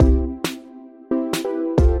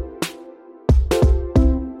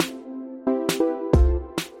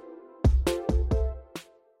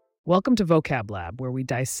Welcome to Vocab Lab, where we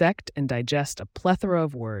dissect and digest a plethora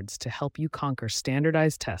of words to help you conquer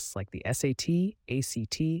standardized tests like the SAT,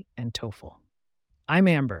 ACT, and TOEFL. I'm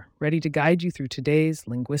Amber, ready to guide you through today's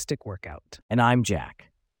linguistic workout. And I'm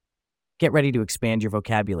Jack. Get ready to expand your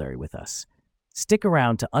vocabulary with us. Stick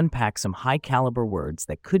around to unpack some high-caliber words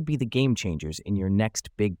that could be the game changers in your next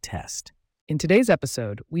big test. In today's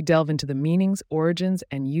episode, we delve into the meanings, origins,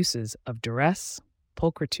 and uses of duress,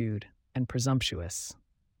 pulchritude, and presumptuous.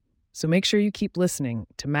 So make sure you keep listening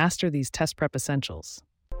to master these test prep essentials.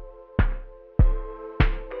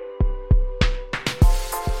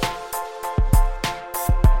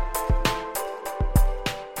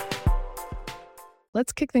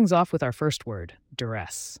 Let's kick things off with our first word,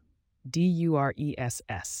 duress.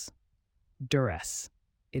 D-U-R-E-S-S. Duress.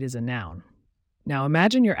 It is a noun. Now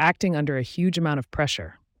imagine you're acting under a huge amount of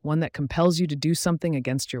pressure, one that compels you to do something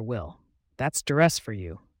against your will. That's duress for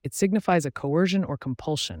you. It signifies a coercion or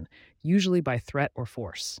compulsion, usually by threat or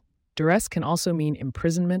force. Duress can also mean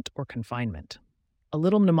imprisonment or confinement. A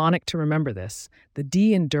little mnemonic to remember this: the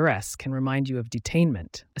D in duress can remind you of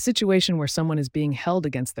detainment, a situation where someone is being held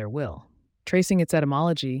against their will. Tracing its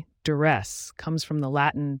etymology, duress comes from the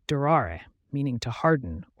Latin durare, meaning to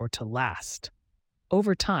harden or to last.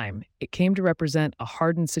 Over time, it came to represent a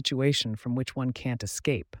hardened situation from which one can't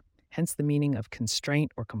escape, hence the meaning of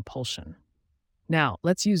constraint or compulsion. Now,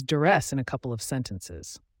 let's use duress in a couple of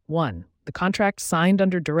sentences. 1. The contract signed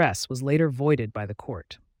under duress was later voided by the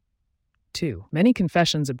court. 2. Many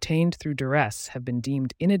confessions obtained through duress have been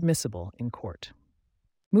deemed inadmissible in court.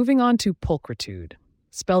 Moving on to pulchritude.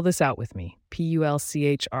 Spell this out with me.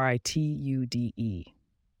 P-U-L-C-H-R-I-T-U-D-E.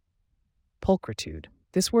 Pulchritude.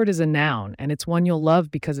 This word is a noun, and it's one you'll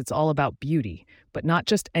love because it's all about beauty, but not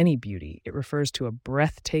just any beauty. It refers to a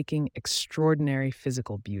breathtaking, extraordinary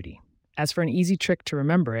physical beauty. As for an easy trick to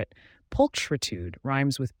remember it, pulchritude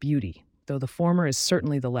rhymes with beauty, though the former is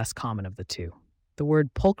certainly the less common of the two. The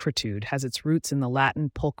word pulchritude has its roots in the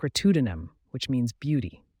Latin pulchritudinem, which means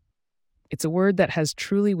beauty. It's a word that has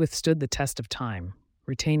truly withstood the test of time,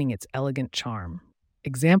 retaining its elegant charm.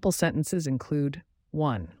 Example sentences include: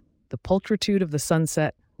 1. The pulchritude of the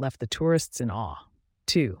sunset left the tourists in awe.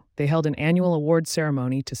 2. They held an annual award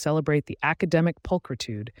ceremony to celebrate the academic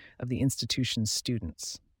pulchritude of the institution's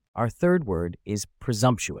students. Our third word is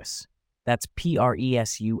presumptuous. That's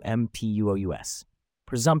P-R-E-S-U-M-P-U-O-U-S.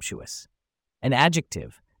 Presumptuous. An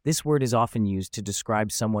adjective, this word is often used to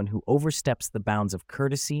describe someone who oversteps the bounds of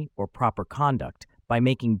courtesy or proper conduct by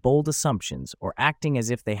making bold assumptions or acting as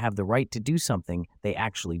if they have the right to do something they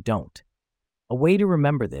actually don't. A way to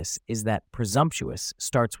remember this is that presumptuous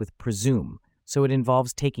starts with presume, so it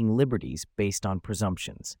involves taking liberties based on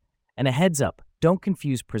presumptions. And a heads up, don't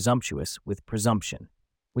confuse presumptuous with presumption,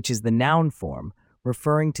 which is the noun form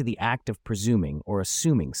referring to the act of presuming or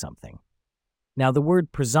assuming something. Now, the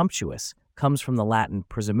word presumptuous comes from the Latin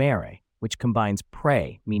presumere, which combines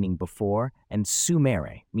pre, meaning before, and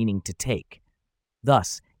sumere, meaning to take.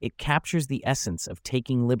 Thus, it captures the essence of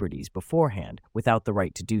taking liberties beforehand without the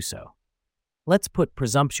right to do so. Let's put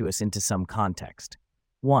presumptuous into some context.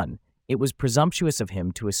 1. It was presumptuous of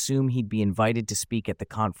him to assume he'd be invited to speak at the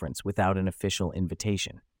conference without an official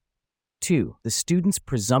invitation. 2. The student's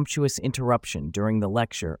presumptuous interruption during the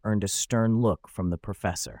lecture earned a stern look from the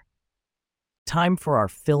professor. Time for our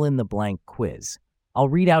fill-in-the-blank quiz. I'll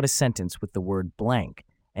read out a sentence with the word blank,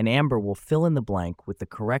 and Amber will fill in the blank with the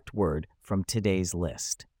correct word from today's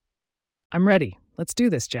list. I'm ready. Let's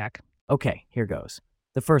do this, Jack. Okay, here goes.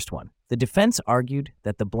 The first one. The defense argued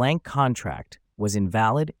that the blank contract was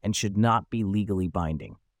invalid and should not be legally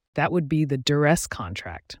binding. That would be the duress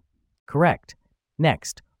contract. Correct.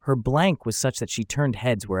 Next. Her blank was such that she turned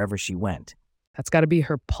heads wherever she went. That's got to be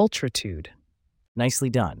her pulchritude. Nicely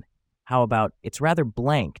done. How about it's rather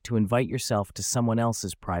blank to invite yourself to someone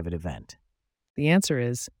else's private event? The answer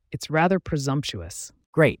is, it's rather presumptuous.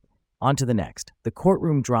 Great. On to the next. The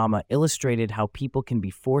courtroom drama illustrated how people can be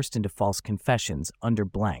forced into false confessions under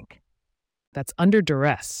blank. That's under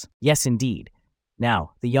duress. Yes, indeed.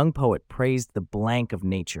 Now, the young poet praised the blank of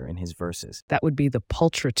nature in his verses. That would be the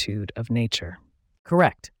pulchritude of nature.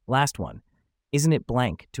 Correct. Last one. Isn't it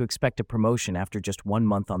blank to expect a promotion after just 1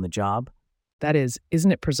 month on the job? That is,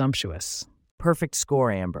 isn't it presumptuous? Perfect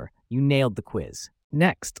score, Amber. You nailed the quiz.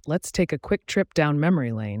 Next, let's take a quick trip down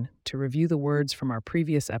memory lane to review the words from our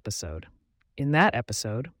previous episode. In that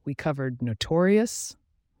episode, we covered notorious,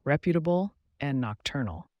 reputable, and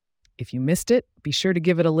nocturnal. If you missed it, be sure to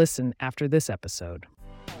give it a listen after this episode.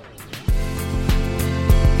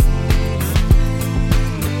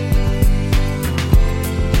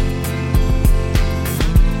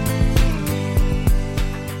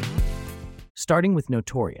 Starting with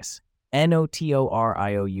notorious,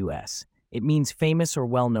 notorious. It means famous or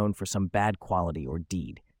well known for some bad quality or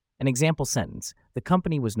deed. An example sentence: the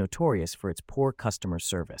company was notorious for its poor customer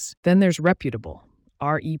service. Then there's reputable,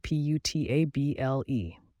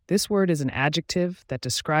 reputable. This word is an adjective that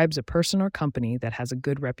describes a person or company that has a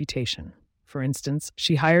good reputation. For instance,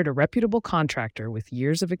 she hired a reputable contractor with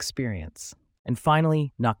years of experience. And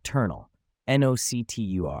finally, nocturnal,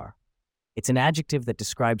 noctur. It's an adjective that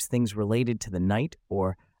describes things related to the night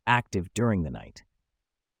or active during the night.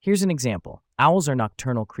 Here's an example. Owls are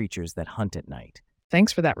nocturnal creatures that hunt at night.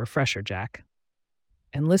 Thanks for that refresher, Jack.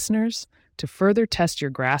 And listeners, to further test your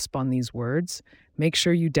grasp on these words, make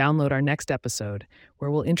sure you download our next episode, where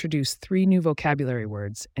we'll introduce 3 new vocabulary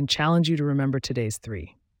words and challenge you to remember today's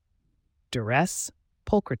 3: duress,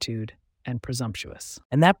 pulchritude, and presumptuous.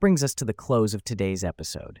 And that brings us to the close of today's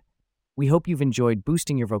episode. We hope you've enjoyed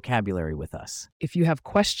boosting your vocabulary with us. If you have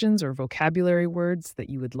questions or vocabulary words that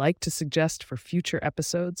you would like to suggest for future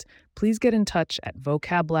episodes, please get in touch at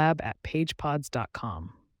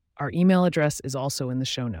vocablab@pagepods.com. Our email address is also in the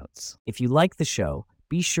show notes. If you like the show,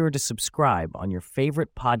 be sure to subscribe on your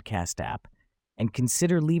favorite podcast app and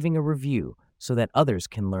consider leaving a review so that others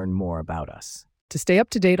can learn more about us. To stay up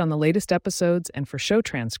to date on the latest episodes and for show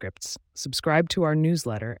transcripts, subscribe to our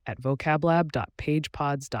newsletter at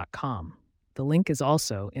vocablab.pagepods.com. The link is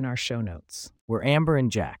also in our show notes. We're Amber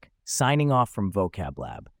and Jack, signing off from Vocab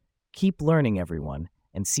Lab. Keep learning, everyone,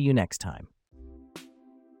 and see you next time.